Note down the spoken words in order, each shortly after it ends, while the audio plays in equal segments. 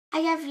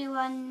Hi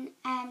everyone,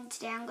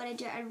 today I'm going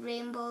to do a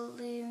rainbow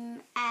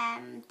loom,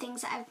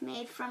 things that I've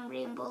made from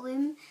rainbow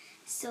loom.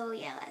 So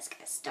yeah, let's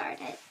get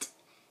started.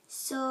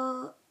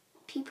 So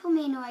people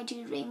may know I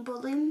do rainbow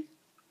loom.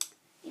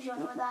 If you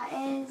don't know what that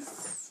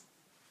is,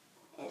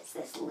 it's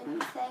this loom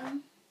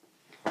thing,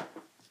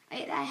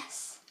 like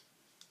this.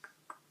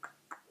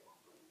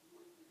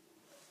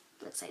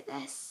 Looks like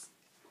this.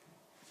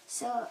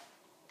 So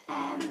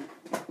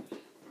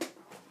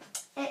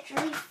it's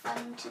really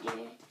fun to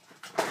do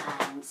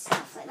and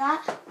stuff like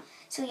that.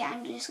 So yeah,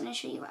 I'm just going to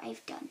show you what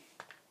I've done.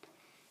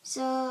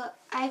 So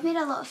I've made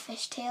a lot of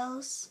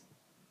fishtails.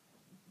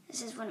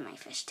 This is one of my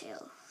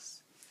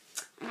fishtails.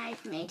 And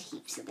I've made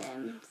heaps of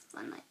them,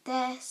 one like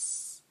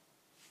this.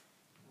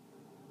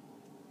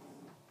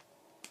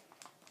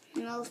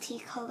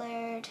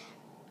 Multicoloured.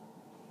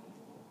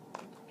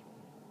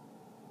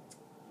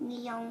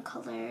 Neon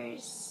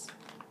colours.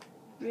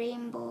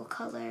 Rainbow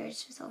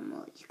colours with all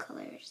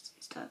multicolours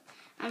and stuff.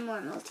 And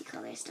more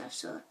multicolour stuff,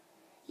 so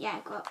yeah,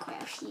 I got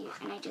quite a few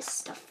and I just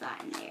stuffed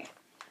that in there.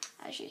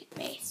 As you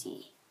may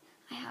see,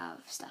 I have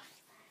stuff.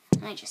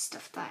 And I just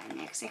stuffed that in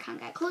there because I can't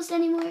get closed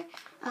anymore.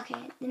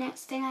 Okay, the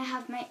next thing I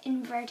have my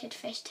inverted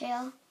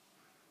fishtail.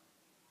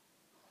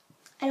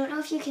 I don't know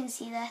if you can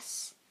see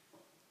this.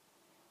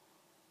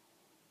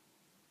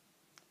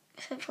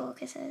 If it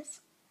focuses.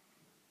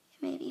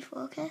 It may be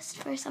focused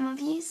for some of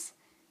yous.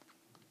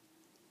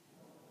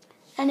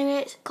 Anyway,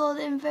 it's called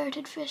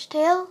inverted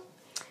fishtail.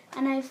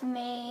 And I've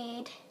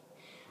made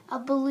a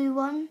blue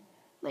one,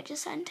 which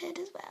is scented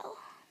as well.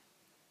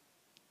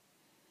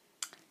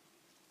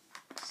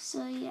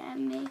 So yeah, I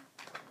may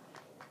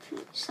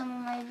put some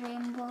of my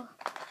rainbow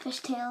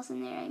fishtails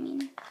in there,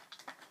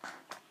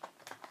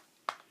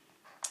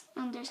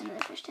 And there's another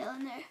fishtail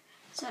in there.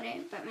 Sorry, I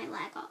brought my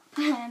leg up.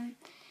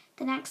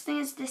 The next thing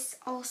is this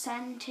all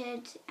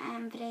scented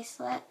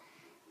bracelet.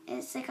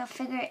 It's like a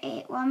figure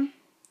 8 one.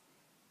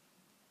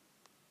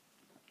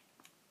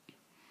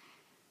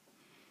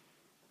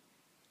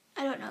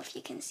 I don't know if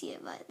you can see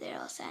it, but they're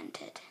all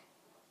scented.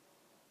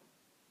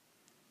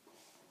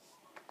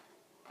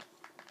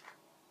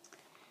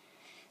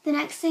 The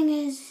next thing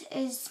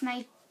is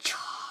my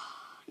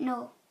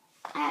no,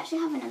 I actually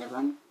have another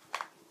one.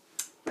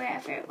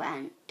 Wherever it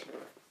went.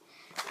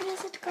 Where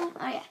does it go?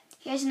 Oh yeah,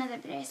 here's another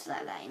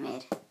bracelet that I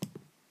made.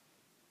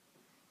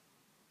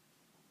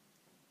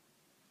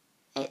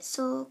 It's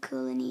so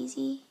cool and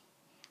easy.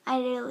 I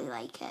really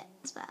like it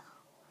as well.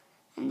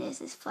 And there's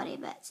this fluffy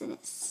bits and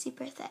it's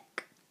super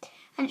thick.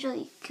 And it's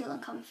really cool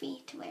and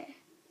comfy to wear.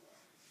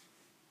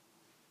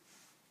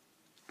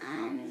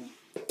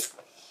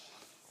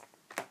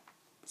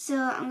 So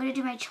I'm going to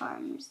do my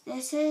charms.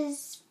 This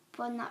is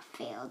one that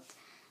failed.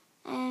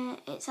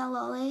 It's a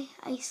lolly,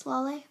 ice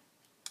lolly.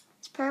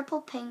 It's purple,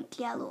 pink,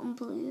 yellow and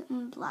blue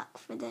and black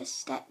for this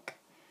stick.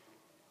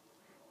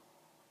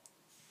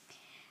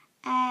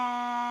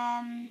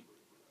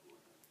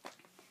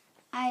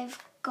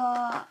 I've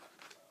got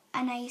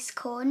an ice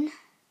cone,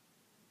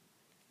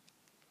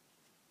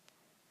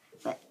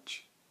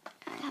 which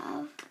I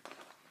have,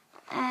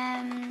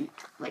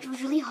 which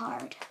was really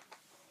hard.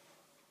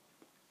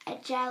 A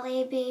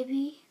jelly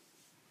baby,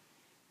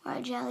 or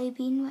a jelly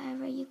bean,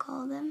 whatever you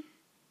call them.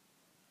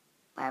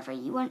 Whatever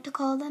you want to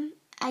call them.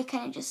 I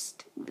kind of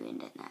just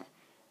ruined it now,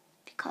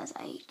 because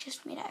I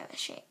just made it out of a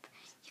shape.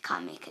 You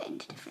can't make it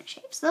into different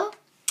shapes though.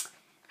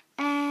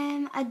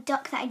 A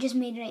duck that I just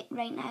made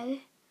right now.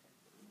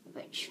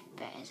 Which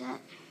bit is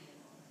it?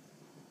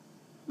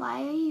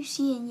 Why are you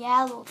seeing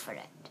yellow for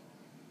it?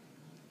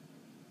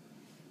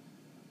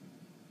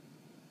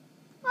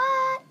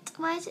 What?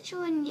 Why is it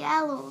showing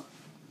yellow?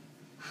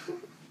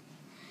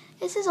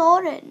 This is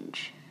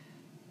orange.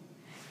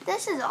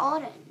 This is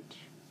orange.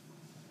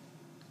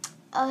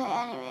 Okay,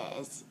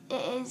 anyways,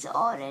 it is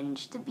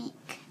orange, the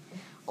beak.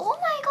 Oh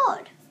my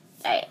god.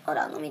 Alright, hold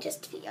on, let me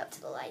just peek up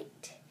to the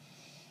light.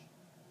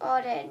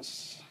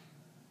 Orange.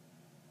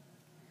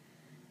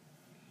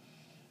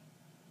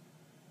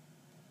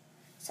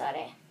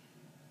 Sorry.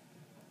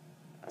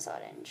 That's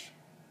orange.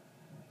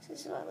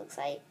 This is what it looks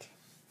like.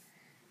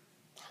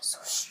 That's so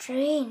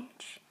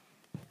strange.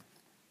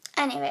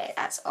 Anyway,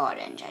 that's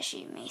orange, as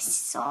you may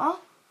saw.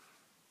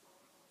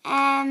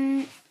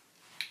 I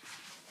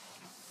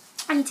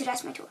need to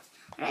rest my toe.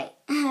 Right.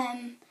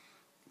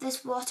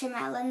 This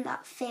watermelon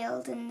that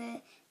failed, and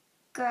the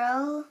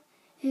girl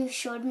who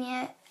showed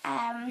me it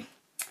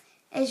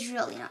is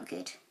really not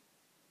good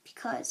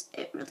because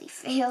it really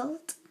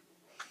failed.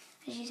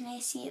 As you may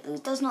see,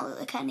 it does not look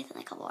like anything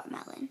like a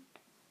watermelon.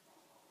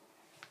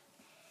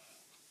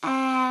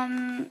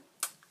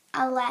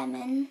 A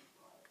lemon,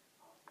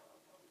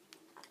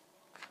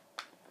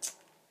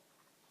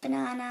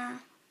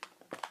 banana,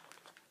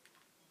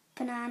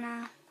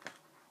 banana,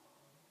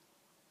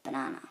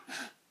 banana.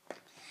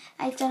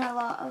 I've done a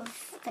lot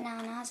of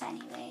bananas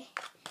anyway.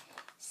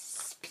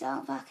 Put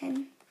that back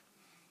in.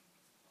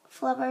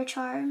 Flower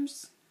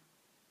charms.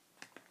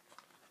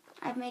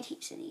 I've made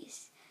heaps of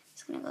these.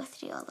 Just going to go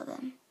through all of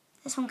them.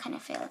 This one kind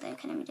of failed. I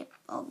kind of made it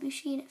all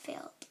bushy and it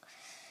failed.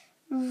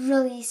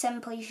 really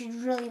simple. You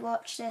should really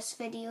watch this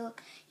video.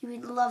 You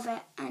would love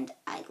it, and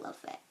I love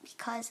it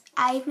because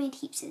I've made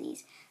heaps of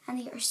these and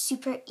they are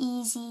super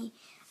easy.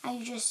 I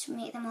just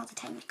make them all the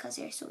time because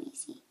they're so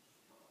easy.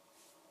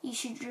 You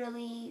should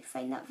really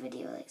find that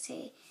video, like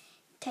say,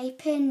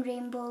 type in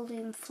rainbow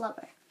loom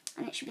flower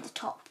and it should be the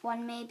top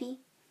one maybe.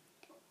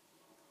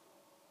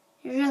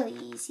 Really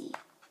easy.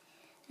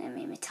 And I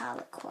made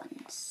metallic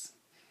ones.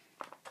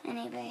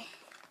 Anyway,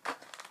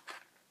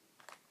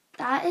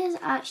 that is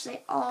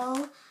actually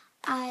all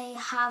I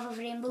have of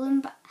rainbow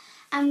loom, but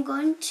I'm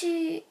going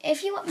to,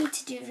 if you want me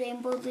to do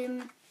rainbow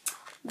loom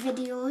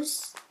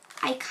videos,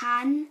 I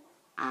can,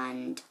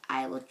 and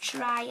I will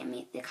try and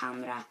make the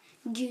camera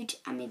good,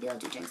 and maybe I'll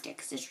do it downstairs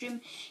because this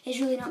room is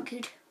really not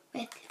good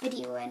with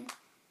videoing.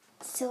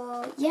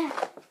 So yeah,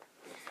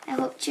 I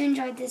hope you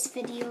enjoyed this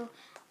video.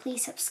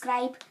 Please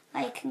subscribe,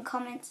 like and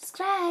comment,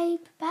 subscribe.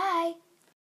 Bye.